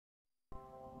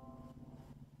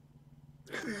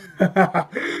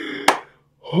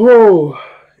Oh,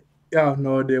 y'all have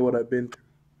no idea what I've been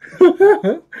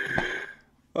through.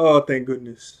 Oh, thank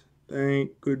goodness.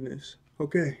 Thank goodness.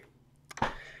 Okay.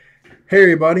 Hey,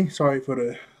 everybody. Sorry for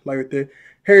the light right there.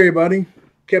 Hey, everybody.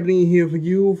 Captain E here for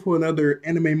you for another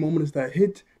anime moments that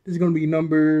hit. This is gonna be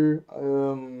number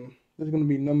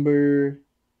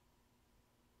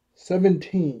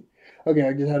 17. Okay,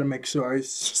 I just had to make sure.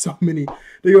 It's so many.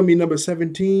 They're gonna be number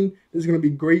 17. This is gonna be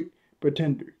Great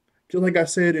Pretender. Just like I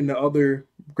said in the other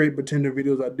Great Pretender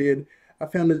videos I did, I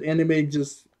found this anime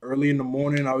just early in the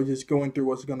morning. I was just going through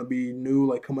what's gonna be new,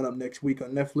 like coming up next week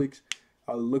on Netflix.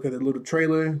 I look at the little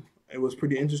trailer. It was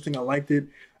pretty interesting. I liked it,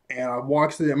 and I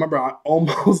watched it. I remember I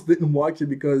almost didn't watch it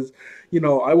because,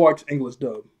 I watched English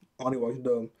dub. I only watched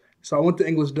dub, so I went to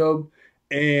English dub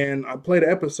and I played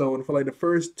an episode, and for like the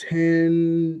first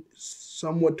 10,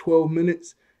 somewhat 12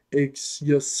 minutes, it's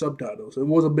just subtitles. It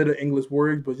was a bit of English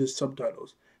words, but just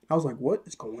subtitles. I was like, what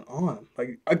is going on?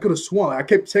 Like, I could have sworn. I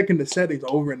kept checking the settings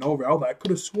over and over. I was like, I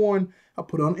could have sworn I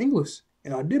put on English.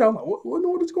 And I did. I was like,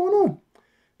 what is going on?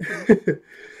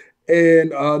 And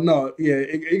no, yeah,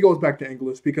 it goes back to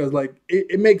English because like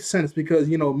it makes sense because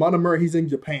Monomer he's in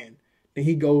Japan and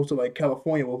he goes to like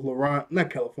California with Laurent, not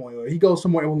California, he goes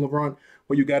somewhere with Laurent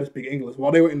where you got to speak English.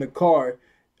 While they were in the car,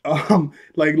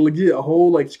 like legit a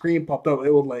whole like screen popped up.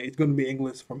 It was like it's gonna be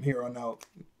English from here on out.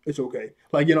 It's okay.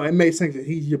 Like it made sense that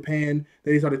he's Japan.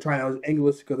 They started trying out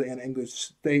English because they're in an English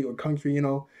state or country.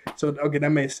 So okay, that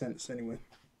made sense anyway.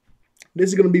 This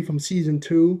is gonna be from season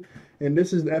two, and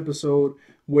this is the episode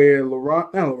where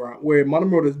where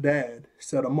Monomoto's dad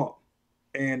set him up,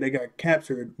 and they got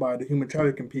captured by the human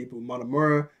trafficking people,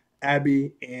 Monomura,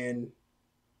 Abby, and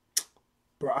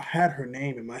bro, I had her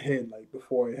name in my head like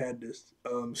before I had this,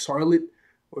 Charlotte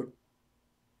or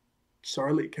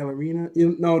Charlotte Calarina.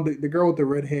 The girl with the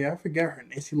red hair. I forgot her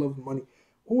name. She loves money.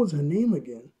 What was her name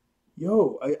again?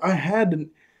 Yo, I had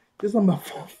this on my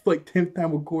phone for like 10th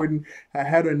time recording. I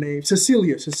had her name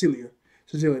Cecilia.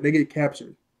 They get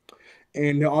captured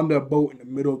and they're on the boat in the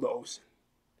middle of the ocean.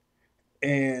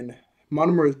 And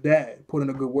Monomer's dad put in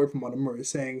a good word for Monomer,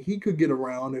 saying he could get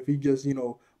around if he just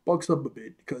bucks up a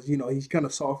bit because he's kind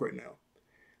of soft right now.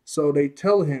 So they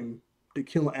tell him to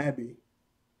kill Abby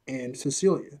and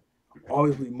Cecilia.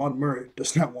 Obviously, Montgomery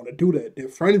does not want to do that. They're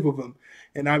friends with him,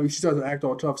 and Abby she starts to act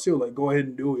all tough. Still, like, go ahead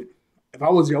and do it. If I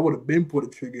was you, I would have been put a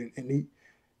trigger. And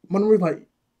Montgomery's like,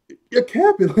 you're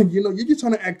capping. Like, you're just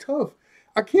trying to act tough.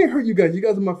 I can't hurt you guys. You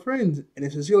guys are my friends. And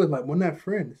then Cecilia's like, we're not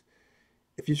friends.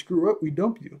 If you screw up, we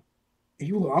dump you. And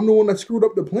he was like, I'm the one that screwed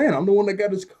up the plan. I'm the one that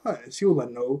got us caught. And she was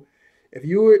like, no.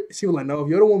 She was like, no. If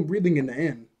you're the one breathing in the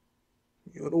end,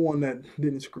 you're the one that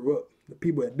didn't screw up. The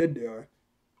people that did there are.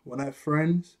 We're not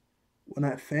friends. We're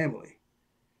not family.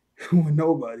 We're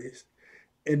nobodies.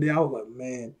 And then I was like,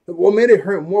 man. What made it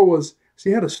hurt more was she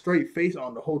had a straight face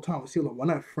on the whole time. She was like, we're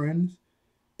not friends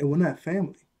and we're not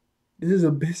family. This is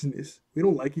a business. We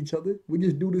don't like each other. We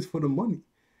just do this for the money.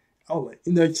 I was like,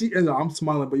 I'm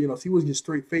smiling, but she was just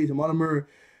straight face. And one of her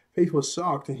face was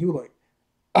shocked. And he was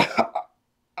like,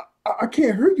 I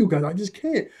can't hurt you guys. I just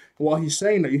can't. And while he's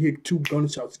saying that, you hear two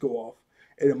gunshots go off.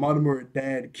 And then Monomer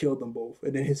dad killed them both.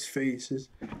 And then his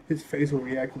facial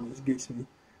reaction just gets me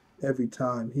every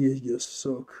time. He is just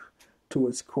shook to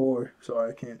his core.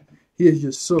 Sorry, I can't. He is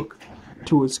just shook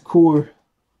to his core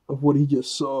of what he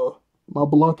just saw. Am I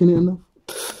blocking it enough?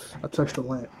 I touched the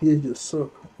lamp. He is just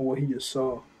shook of what he just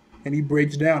saw. And he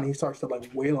breaks down. And he starts to like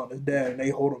wail on his dad, and they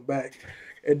hold him back.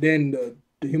 And then the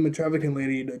human trafficking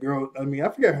lady, the girl, I mean, I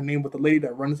forgot her name, but the lady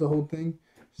that runs the whole thing,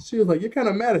 she was like, you're kind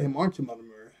of mad at him, aren't you, Mother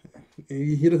Murray?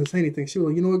 And he doesn't say anything. She was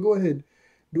like, you know what, go ahead,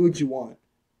 do what you want.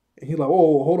 And he's like,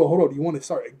 oh, hold on. Do you want to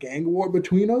start a gang war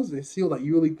between us? And she was like,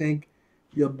 you really think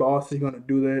your boss is going to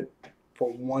do that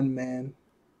for one man?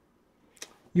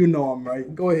 You know I'm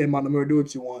right. Go ahead, Mother Murray, do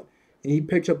what you want. And he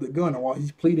picks up the gun, and while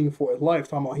he's pleading for his life,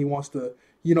 talking about he wants to,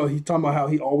 he's talking about how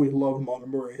he always loved Mother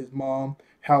Murray, his mom,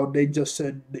 how they just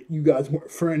said that you guys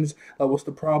weren't friends. Like, what's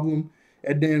the problem?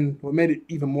 And then what made it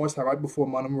even more sad, right before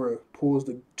Monomoto pulls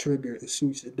the trigger and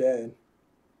shoots his dad,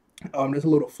 there's a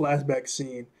little flashback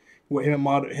scene where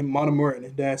Monomoto and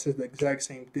his dad says the exact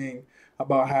same thing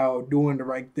about how doing the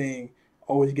right thing,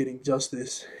 always getting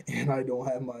justice, and I don't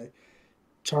have my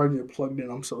charger plugged in.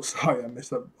 I'm so sorry I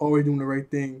messed up. Always doing the right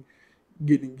thing,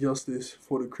 getting justice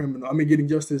for the criminal. I mean, getting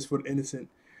justice for the innocent,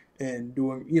 and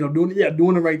doing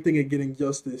the right thing and getting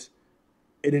justice.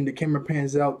 And then the camera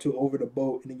pans out to over the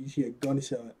boat, and then you see a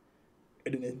gunshot,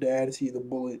 and then his dad sees the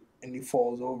bullet, and he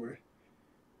falls over,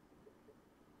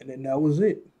 and then that was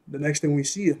it. The next thing we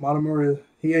see is Monomura.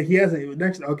 He hasn't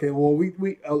next. Okay, well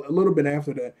we a little bit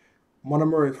after that,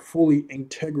 Monomer is fully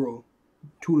integral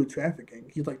to the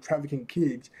trafficking. He's like trafficking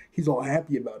kids. He's all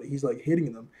happy about it. He's like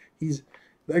hitting them. He's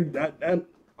like that.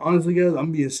 Honestly, guys,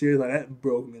 I'm being serious. Like that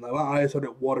broke me. Like my eyes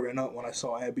started watering up when I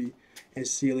saw Abby and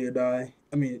Celia die.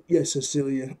 I mean, yes,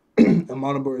 Cecilia and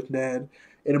Monomer's dad.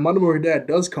 And the Monomer's dad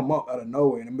does come up out of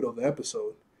nowhere in the middle of the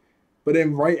episode. But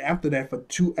then right after that, for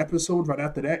 2 episodes, right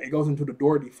after that, it goes into the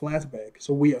Doherty flashback.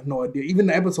 So we have no idea. Even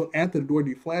the episode after the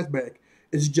Doherty flashback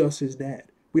is just his dad.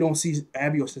 We don't see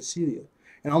Abby or Cecilia.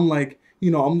 And I'm like,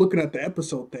 I'm looking at the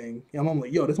episode thing, and I'm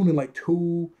like, yo, there's only like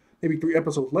 2, maybe 3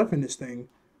 episodes left in this thing.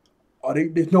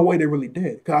 There's no way they really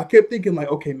did. Cause I kept thinking like,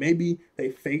 okay, maybe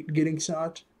they faked getting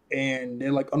shot and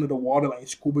they're like under the water, like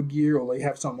scuba gear, or they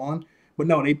have something on. But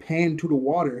no, they panned to the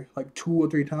water like 2 or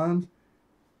 3 times.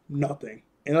 Nothing.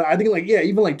 And I think like, yeah,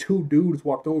 even like 2 dudes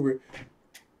walked over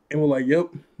and were like, yep,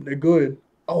 they're good.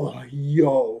 Oh, like,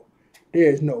 yo,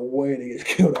 there's no way they just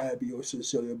killed Abby or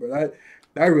Cecilia, bro.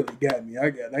 That really got me.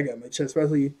 That got my chest,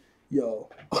 especially, yo,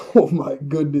 oh my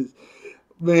goodness.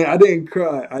 Man, I didn't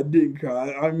cry. I didn't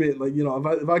cry. I meant like,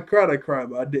 if I cried, I cried,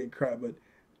 but I didn't cry. But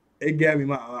it got me.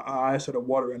 My eyes started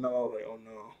watering. I was like, oh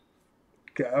no.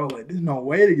 God, I was like, there's no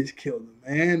way they just killed them,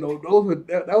 man. That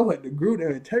was like the group,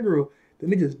 they're integral.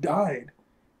 Then they just died.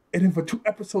 And then for 2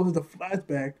 episodes, it's a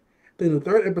flashback. Then the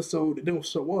third episode, it didn't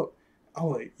show up. I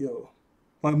was like, yo.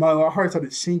 My heart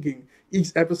started sinking.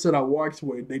 Each episode I watched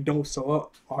where they don't show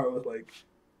up, my heart was like,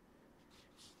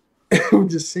 it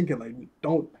was just sinking. Like,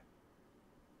 don't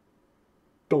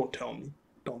tell me.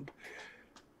 Don't.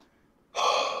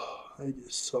 It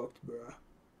just sucked, bro.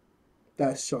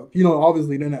 That sucked.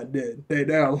 Obviously they're not dead.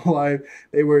 They're alive.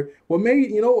 They were. What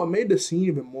made the scene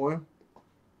even more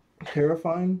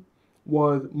terrifying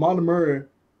was Monomer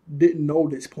didn't know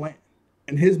this plan.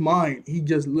 In his mind, he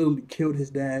just literally killed his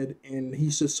dad, and he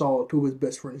just saw 2 of his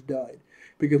best friends died.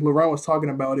 Because Laurent was talking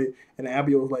about it, and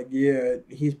Abby was like, yeah,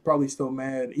 he's probably still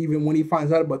mad. Even when he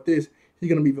finds out about this, he's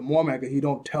going to be even more mad because he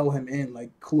don't tell him in,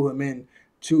 like, clue him in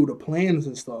to the plans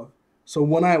and stuff. So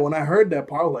when I heard that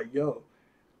part, I was like, yo,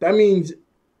 that means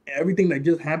everything that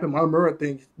just happened, my mirror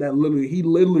thinks that he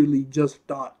literally just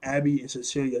thought Abby and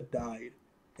Cecilia died.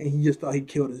 And he just thought he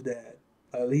killed his dad.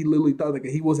 He literally thought like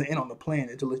he wasn't in on the plan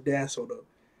until his dad showed up.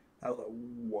 I was like,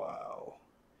 wow.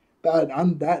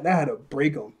 That had to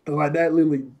break him. Like that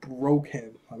literally broke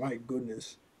him. Like, my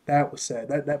goodness. That was sad.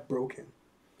 That broke him.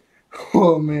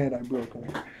 Oh man, that broke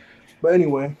him. But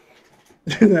anyway,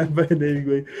 it's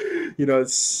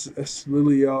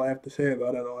literally all I have to say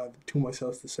about it. I don't have too much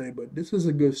else to say, but this is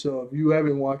a good show. If you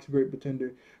haven't watched Great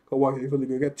Pretender, go watch it. It's really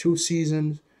good. It got 2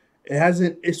 seasons.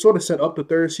 It's sort of set up the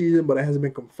 3rd season, but it hasn't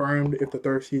been confirmed if the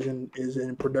 3rd season is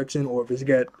in production or if it's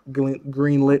got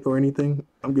green lit or anything.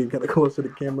 I'm getting kind of close to the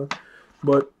camera.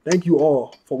 But thank you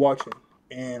all for watching.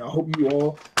 And I hope you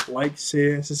all like,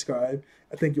 share, and subscribe.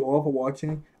 I thank you all for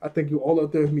watching. I thank you all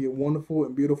out there for being wonderful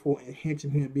and beautiful and handsome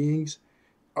human beings.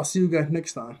 I'll see you guys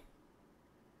next time.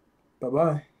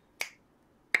 Bye-bye.